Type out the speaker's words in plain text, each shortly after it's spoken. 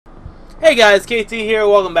Hey guys, KT here.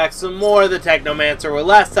 Welcome back to some more of the Technomancer. Where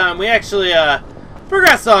last time we actually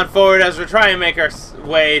progressed on forward as we're trying to make our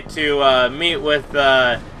way to meet with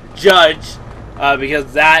the judge,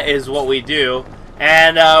 because that is what we do.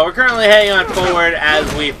 And we're currently heading on forward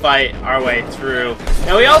as we fight our way through.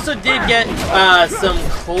 Now we also did get some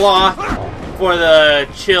cloth for the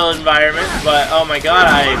chill environment, but oh my god,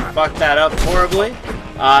 I fucked that up horribly.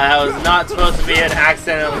 That was not supposed to be an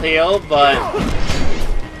accidental heal, but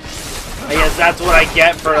I guess that's what I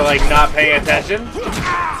get for, like, not paying attention.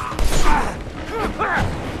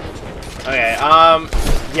 Okay,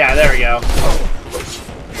 yeah, there we go.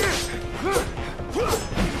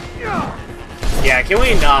 Yeah, can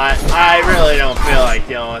we not? I really don't feel like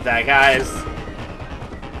dealing with that, guys.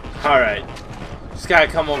 Alright. Just gotta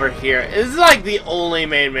come over here. This is, like, the only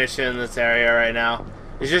main mission in this area right now.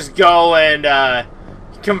 Is just go and,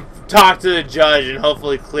 come talk to the judge and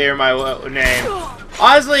hopefully clear my name.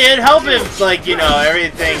 Honestly, it'd help if, like, you know,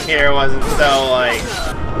 everything here wasn't so, like,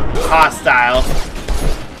 hostile.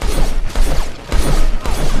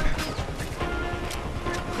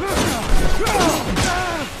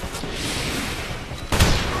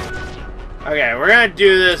 Okay, we're gonna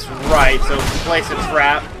do this right, so place a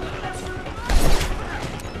trap.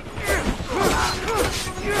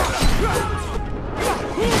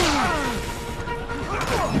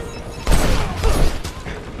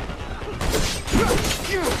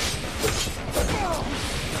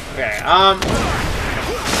 Okay,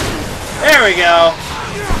 there we go.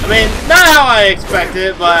 I mean, not how I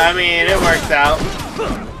expected, but I mean, it works out.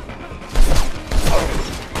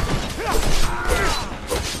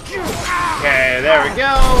 Okay, there we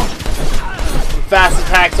go. Fast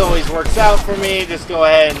attacks always works out for me. Just go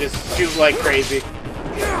ahead and just shoot like crazy.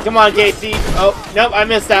 Come on, KT. Oh, nope, I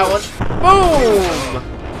missed that one. Boom!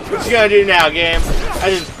 What you gonna do now, game? I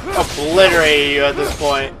just obliterated you at this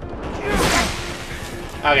point.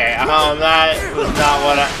 Okay, that was not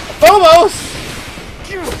what almost!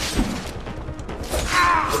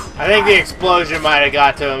 I think the explosion might have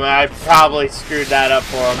got to him, and I probably screwed that up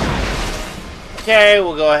for him. Okay,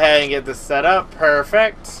 we'll go ahead and get this set up.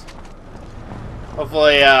 Perfect.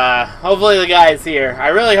 Hopefully, hopefully the guy's here. I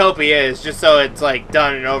really hope he is, just so it's, like,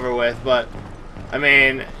 done and over with, but, I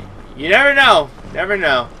mean, you never know. Never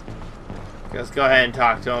know. Let's go ahead and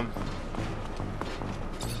talk to him.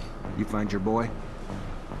 You find your boy?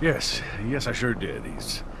 Yes, I sure did.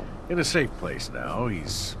 He's in a safe place now.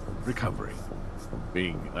 He's recovering.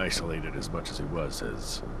 Being isolated as much as he was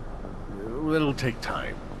it'll take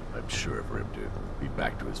time, I'm sure, for him to be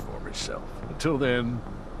back to his former self. Until then,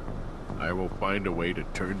 I will find a way to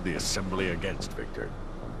turn the Assembly against Victor.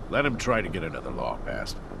 Let him try to get another law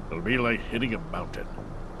passed. It'll be like hitting a mountain.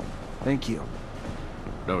 Thank you.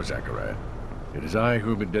 No, Zachariah. It is I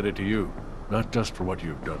who am indebted to you. Not just for what you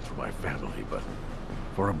have done for my family, but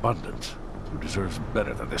for Abundance, who deserves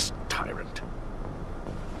better than this tyrant.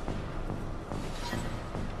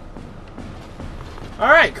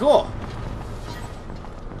 Alright, cool.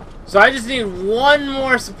 So I just need one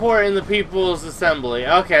more support in the People's Assembly.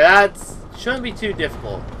 Okay, that shouldn't be too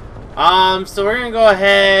difficult. So we're gonna go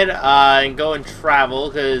ahead and go and travel,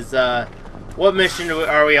 because what mission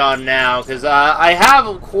are we on now? Because I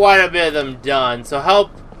have quite a bit of them done. So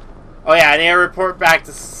help. Oh yeah, I need to report back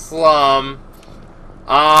to Slum.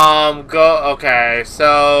 Okay,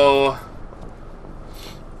 so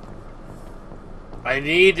I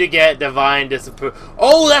need to get Divine Disapproval.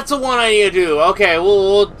 Oh, that's the one I need to do. Okay,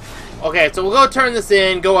 okay, so we'll go turn this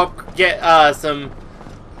in, go up, get some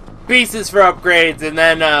pieces for upgrades, and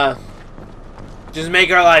then just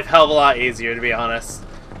make our life hell of a lot easier, to be honest.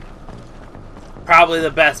 Probably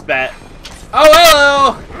the best bet.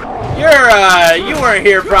 Oh, hello! You weren't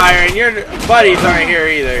here prior, and your buddies aren't here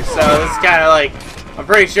either, so this is kind of like, I'm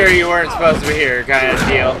pretty sure you weren't supposed to be here, kind of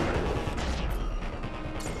deal.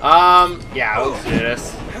 Yeah, let's do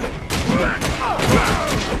this.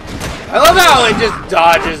 I love how it just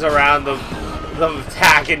dodges around the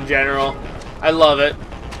attack in general. I love it.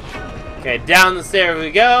 Okay, down the stairs we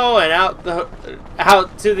go, and out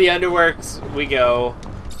to the underworks we go.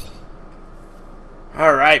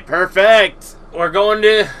 All right, perfect. We're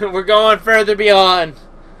going further beyond.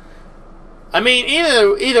 I mean,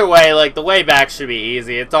 either way, like, the way back should be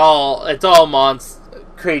easy. It's all monster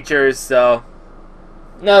creatures, so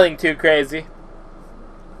nothing too crazy.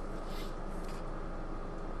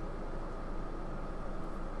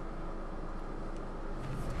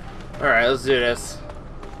 All right, let's do this.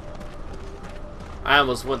 I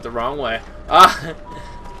almost went the wrong way.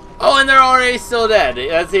 Oh, and they're already still dead.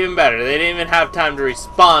 That's even better. They didn't even have time to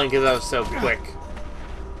respawn because I was so quick.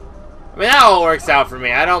 I mean, that all works out for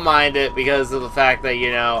me. I don't mind it because of the fact that,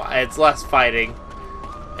 you know, it's less fighting.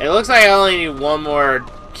 It looks like I only need one more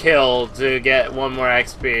kill to get one more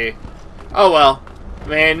XP. Oh well. I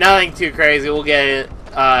mean, nothing too crazy. We'll get it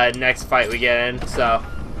next fight we get in, so.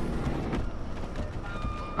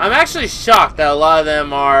 I'm actually shocked that a lot of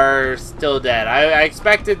them are still dead. I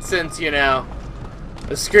expected, since, you know,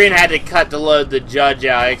 the screen had to cut to load the judge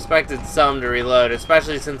out, I expected some to reload,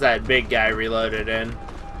 especially since that big guy reloaded in.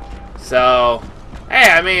 So, hey,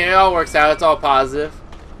 I mean, it all works out. It's all positive.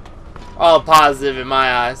 All positive in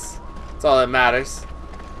my eyes. That's all that matters.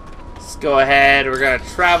 Let's go ahead. We're going to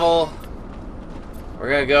travel. We're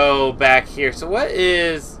going to go back here. So what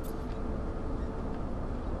is...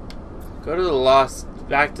 Go to the lost...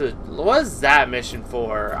 Back to... What is that mission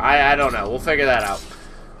for? I don't know. We'll figure that out.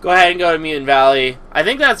 Go ahead and go to Mutant Valley. I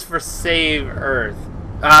think that's for Save Earth.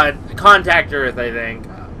 Contact Earth, I think.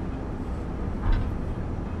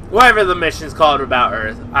 Whatever the mission's called about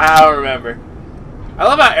Earth. I don't remember. I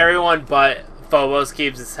love how everyone but Phobos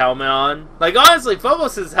keeps his helmet on. Like, honestly,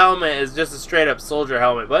 Phobos' helmet is just a straight-up soldier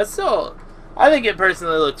helmet. But it's still... I think it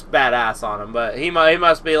personally looks badass on him. But he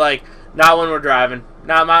must be like, not when we're driving.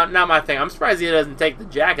 Not my thing. I'm surprised he doesn't take the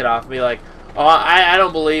jacket off and be like, oh, I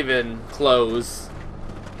don't believe in clothes.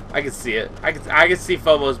 I can see it. I can see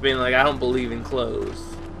Phobos being like, I don't believe in clothes.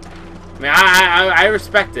 I mean, I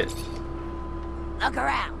respect it. Look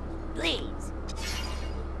around, please.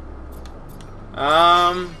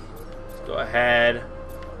 Go ahead.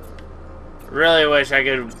 Really wish I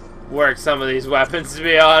could work some of these weapons, to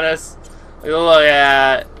be honest. Like, look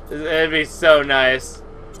at that. It'd be so nice.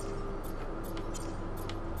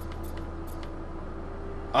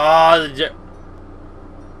 Oh,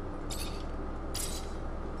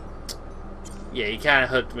 yeah, you kind of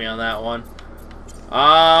hooked me on that one.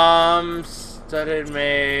 Studded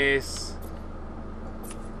mace.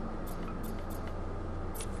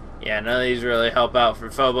 Yeah, none of these really help out for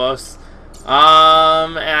Phobos. And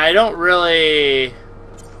I don't really...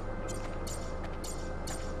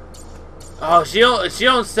 Oh, she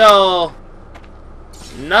don't sell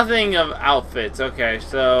nothing of outfits. Okay,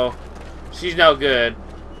 so she's no good.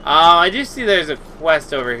 I do see there's a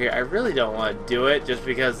quest over here. I really don't want to do it just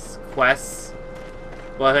because quests.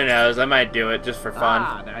 Well, who knows? I might do it just for fun.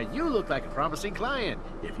 Ah, now you look like a promising client.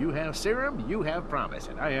 If you have serum, you have promise,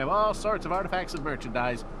 and I have all sorts of artifacts and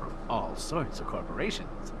merchandise from all sorts of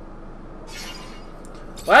corporations.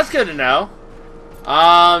 Well, that's good to know.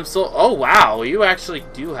 So, oh wow, you actually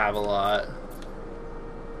do have a lot.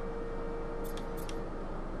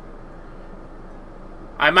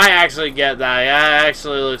 I might actually get that. That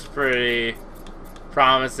actually looks pretty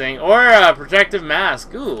promising. Or a protective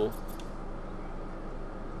mask. Ooh.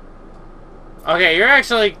 Okay, you're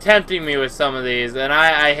actually tempting me with some of these, and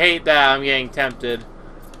I hate that I'm getting tempted.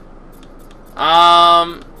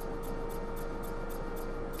 Yeah,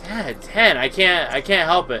 10. I can't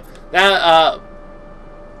help it. That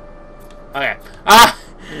okay.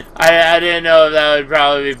 I didn't know if that would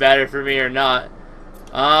probably be better for me or not.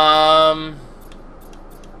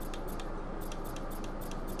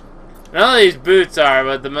 None of these boots are,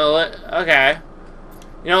 but the okay.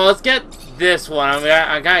 You know, let's get this one.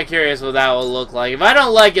 I'm kind of curious what that will look like. If I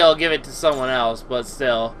don't like it, I'll give it to someone else, but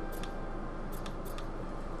still.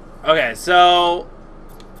 Okay, so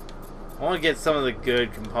I want to get some of the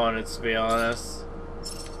good components, to be honest.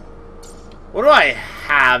 What do I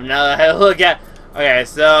have now that I look at... Okay,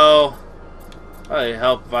 so probably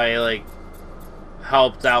help if I, like,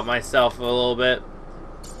 helped out myself a little bit.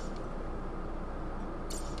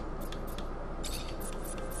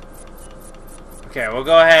 Okay, we'll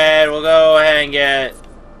go ahead and get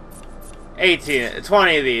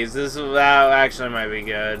 20 of these. That actually might be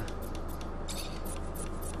good.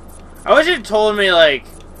 I wish it told me, like,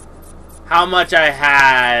 how much I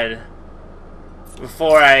had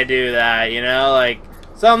before I do that, you know? Like,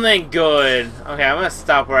 something good. Okay, I'm gonna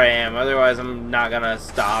stop where I am, otherwise I'm not gonna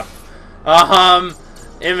stop.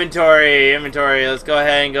 Inventory. Let's go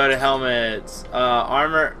ahead and go to helmets.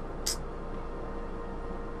 Armor.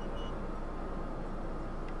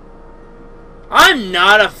 I'm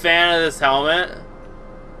not a fan of this helmet.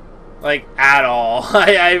 Like, at all.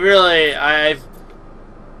 I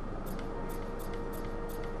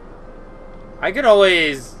could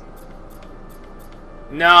always...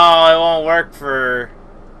 No, it won't work for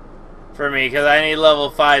me, because I need level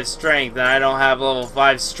 5 strength, and I don't have level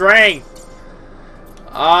 5 strength!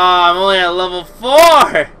 Oh, I'm only at level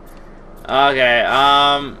 4! Okay,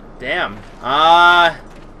 damn. That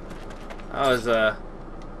was,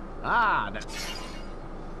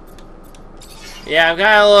 yeah, I'm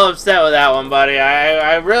kind of a little upset with that one, buddy.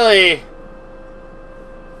 I really...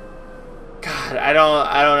 God, I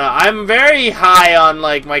don't know. I'm very high on,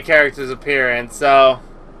 like, my character's appearance, so...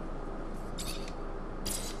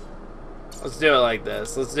 Let's do it like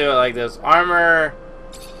this. Let's do it like this. Armor...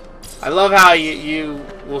 I love how you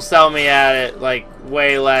will sell me at it, like,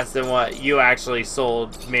 way less than what you actually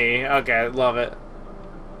sold me. Okay, love it.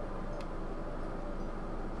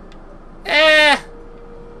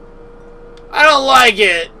 I don't like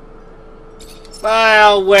it. But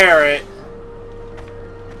I'll wear it.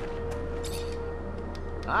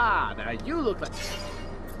 Ah, now you look like...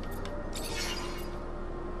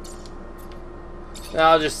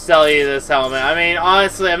 I'll just sell you this helmet. I mean,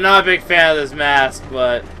 honestly, I'm not a big fan of this mask,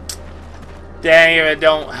 but... Dang if it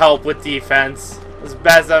don't help with defense. It's the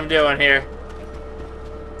best I'm doing here.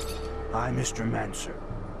 Hi, Mr. Mancer.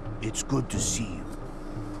 It's good to see you.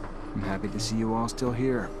 I'm happy to see you all still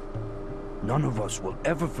here. None of us will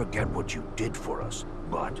ever forget what you did for us,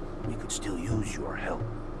 but we could still use your help.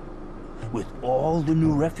 With all the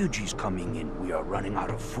new refugees coming in, we are running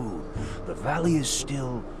out of food. The valley is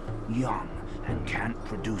still young and can't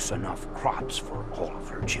produce enough crops for all of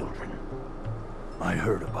her children. I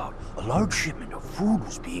heard about a large shipment of food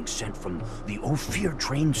was being sent from the Ophir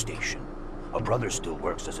train station. A brother still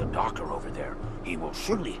works as a docker over there. He will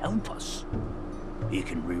surely help us. He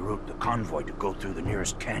can reroute the convoy to go through the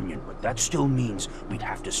nearest canyon, but that still means we'd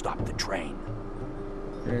have to stop the train.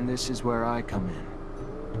 And this is where I come in.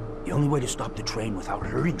 The only way to stop the train without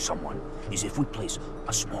hurting someone is if we place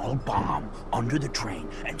a small bomb under the train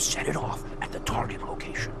and set it off at the target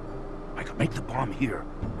location. I could make the bomb here,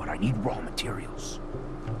 but I need raw materials.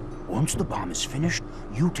 Once the bomb is finished,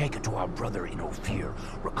 you take it to our brother in Ophir,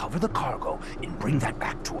 recover the cargo, and bring that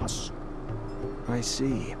back to us. I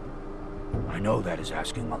see. I know that is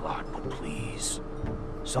asking a lot, but please.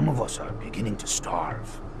 Some of us are beginning to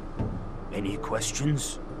starve. Any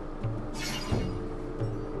questions?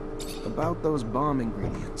 About those bomb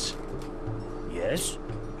ingredients. Yes?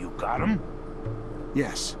 You got them?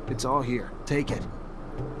 Yes, it's all here. Take it.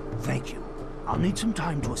 Thank you. I'll need some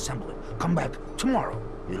time to assemble it. Come back tomorrow.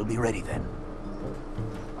 It'll be ready then.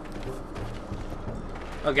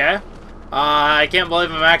 Okay. I can't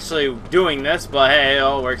believe I'm actually doing this, but hey, it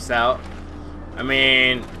all works out. I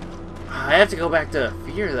mean, I have to go back to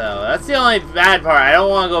Ophir, though. That's the only bad part. I don't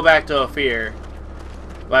want to go back to Ophir.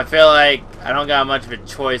 But I feel like I don't got much of a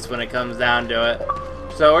choice when it comes down to it.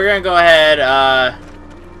 So we're going to go ahead,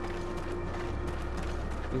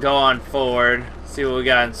 go on forward. See what we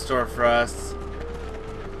got in store for us.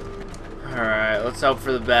 Alright, let's hope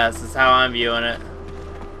for the best. That's how I'm viewing it.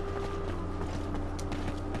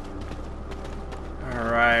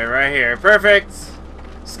 Alright, right here. Perfect!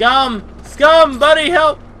 Scum! Scum, buddy,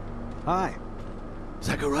 help! Hi.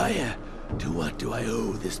 Zachariah, to what do I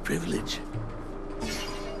owe this privilege?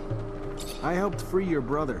 I helped free your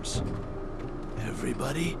brothers.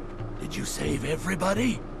 Everybody? Did you save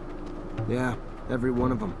everybody? Yeah, every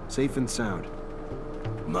one of them. Safe and sound.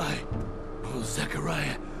 Oh,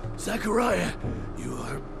 Zachariah, Zachariah, you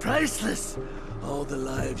are priceless. All the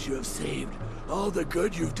lives you have saved, all the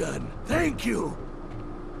good you've done. Thank you.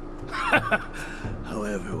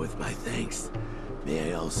 However, with my thanks,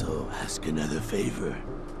 may I also ask another favor?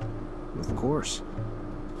 Of course.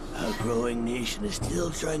 Our growing nation is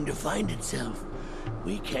still trying to find itself.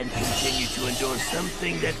 We can't continue to endure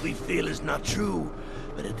something that we feel is not true.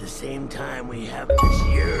 But at the same time, we have this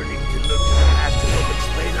yearning to look to the past to help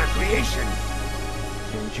explain our creation.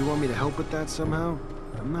 Don't you want me to help with that somehow?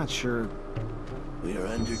 I'm not sure. We are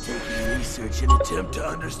undertaking research in an attempt to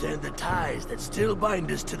understand the ties that still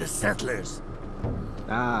bind us to the settlers.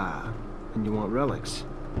 Ah, and you want relics?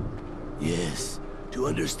 Yes, to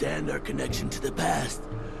understand our connection to the past.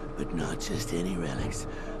 But not just any relics.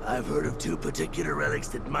 I've heard of two particular relics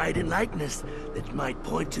that might enlighten us, that might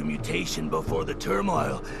point to mutation before the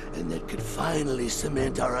turmoil, and that could finally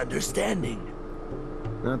cement our understanding.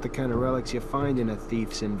 Not the kind of relics you find in a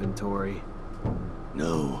thief's inventory.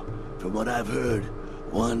 No, from what I've heard,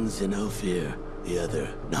 one's in Ophir, the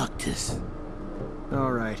other Noctis.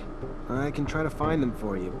 Alright, I can try to find them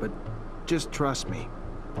for you, but just trust me.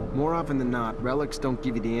 More often than not, relics don't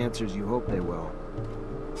give you the answers you hope they will.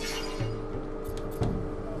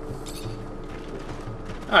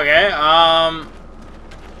 Okay,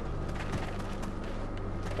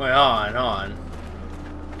 wait, hold on.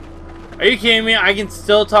 Are you kidding me? I can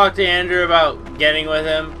still talk to Andrew about getting with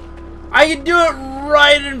him? I can do it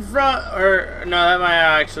right in front, or, no, that might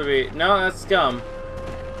actually be, no, that's scum.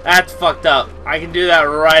 That's fucked up. I can do that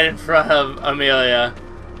right in front of Amelia.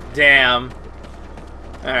 Damn.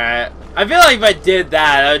 Alright. I feel like if I did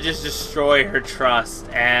that, I would just destroy her trust,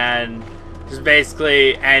 and just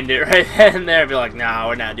basically end it right then and there. Be like, nah,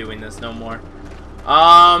 we're not doing this no more.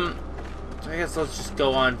 So I guess let's just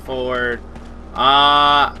go on forward.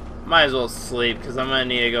 Might as well sleep, because I'm gonna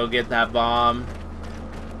need to go get that bomb.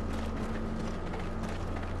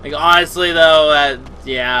 Like, honestly, though,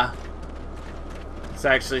 yeah. It's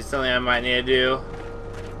actually something I might need to do.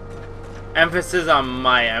 Emphasis on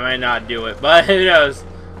might. I might not do it, but who knows.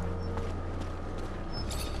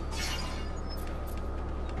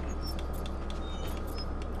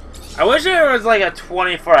 I wish there was like a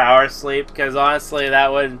 24-hour sleep, because honestly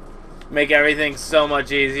that would make everything so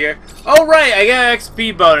much easier. Oh right, I get an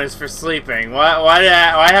XP bonus for sleeping. Why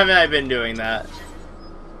haven't I been doing that?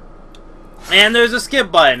 And there's a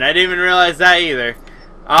skip button. I didn't even realize that either.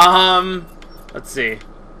 Let's see.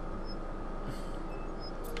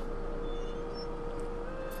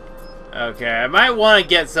 Okay, I might want to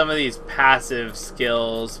get some of these passive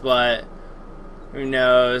skills, but who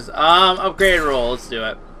knows? Upgrade roll. Let's do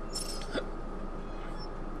it.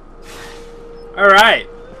 Alright.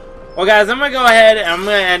 Well, guys, I'm going to go ahead and I'm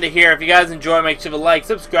going to end it here. If you guys enjoy, make sure to like,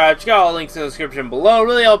 subscribe. Check out all the links in the description below. It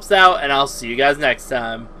really helps out, and I'll see you guys next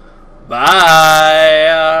time.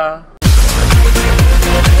 Bye.